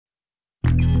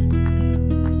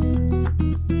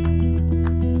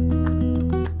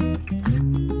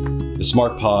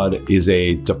Smart Pod is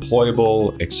a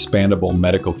deployable, expandable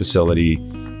medical facility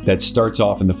that starts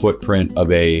off in the footprint of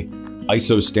a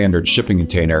ISO standard shipping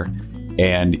container,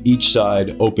 and each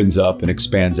side opens up and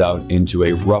expands out into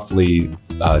a roughly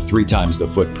 3 times the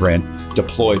footprint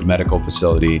deployed medical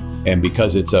facility. And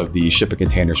because it's of the shipping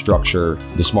container structure,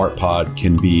 the Smart Pod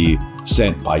can be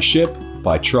sent by ship,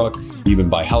 by truck, even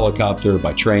by helicopter,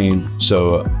 by train.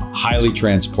 So highly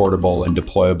transportable and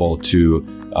deployable to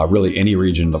really any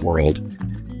region of the world.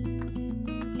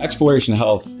 Xploration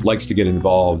Health likes to get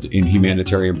involved in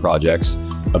humanitarian projects.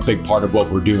 A big part of what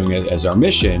we're doing as our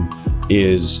mission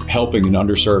is helping in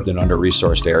underserved and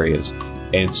under-resourced areas.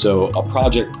 And so a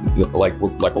project like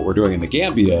what we're doing in the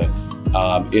Gambia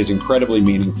is incredibly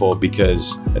meaningful,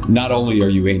 because not only are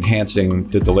you enhancing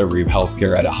the delivery of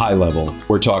healthcare at a high level,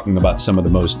 we're talking about some of the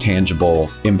most tangible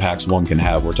impacts one can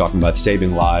have. We're talking about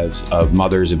saving lives of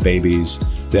mothers and babies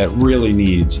that really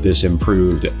needs this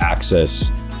improved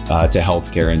access to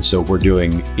healthcare. And so we're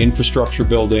doing infrastructure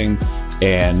building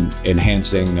and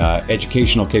enhancing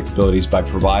educational capabilities by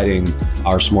providing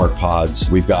our Smart Pods.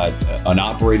 We've got an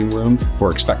operating room for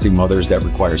expecting mothers that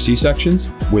require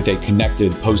C-sections, with a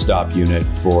connected post-op unit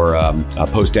for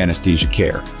post-anesthesia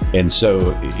care. And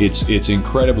so it's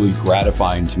incredibly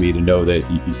gratifying to me to know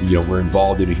that we're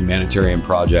involved in a humanitarian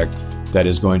project that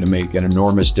is going to make an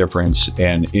enormous difference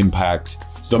and impact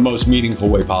the most meaningful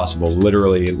way possible,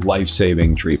 literally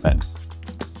life-saving treatment.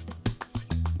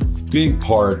 Being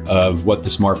part of what the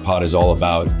Smart Pod is all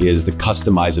about is the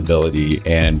customizability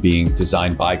and being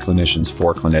designed by clinicians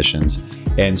for clinicians.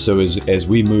 And so as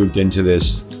we moved into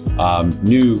this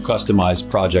new customized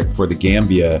project for the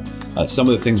Gambia, some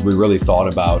of the things we really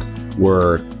thought about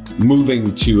were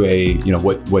moving to a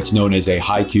what's known as a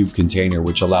high cube container,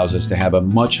 which allows us to have a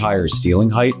much higher ceiling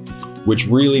height, which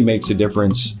really makes a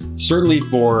difference, certainly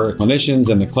for clinicians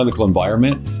and the clinical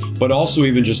environment, but also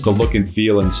even just the look and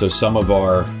feel. And so some of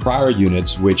our prior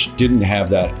units, which didn't have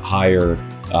that higher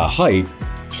height,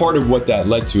 part of what that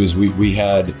led to is we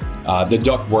had the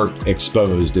ductwork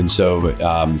exposed. And so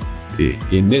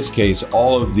in this case,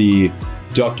 all of the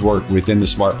ductwork within the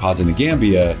Smart Pods in the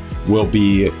Gambia will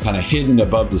be kind of hidden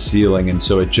above the ceiling. And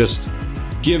so it just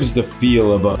gives the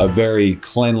feel of a very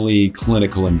cleanly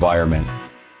clinical environment.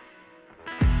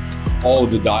 All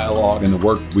of the dialogue and the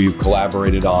work we've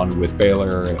collaborated on with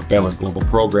Baylor Global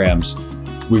Programs,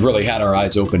 we've really had our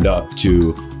eyes opened up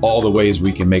to all the ways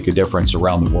we can make a difference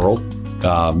around the world.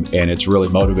 And it's really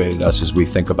motivated us as we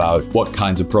think about what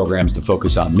kinds of programs to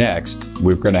focus on next.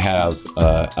 We're going to have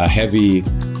a heavy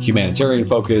humanitarian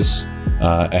focus,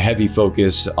 a heavy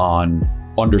focus on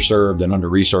underserved and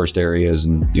under-resourced areas.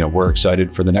 And we're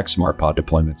excited for the next Smart Pod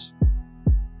deployments.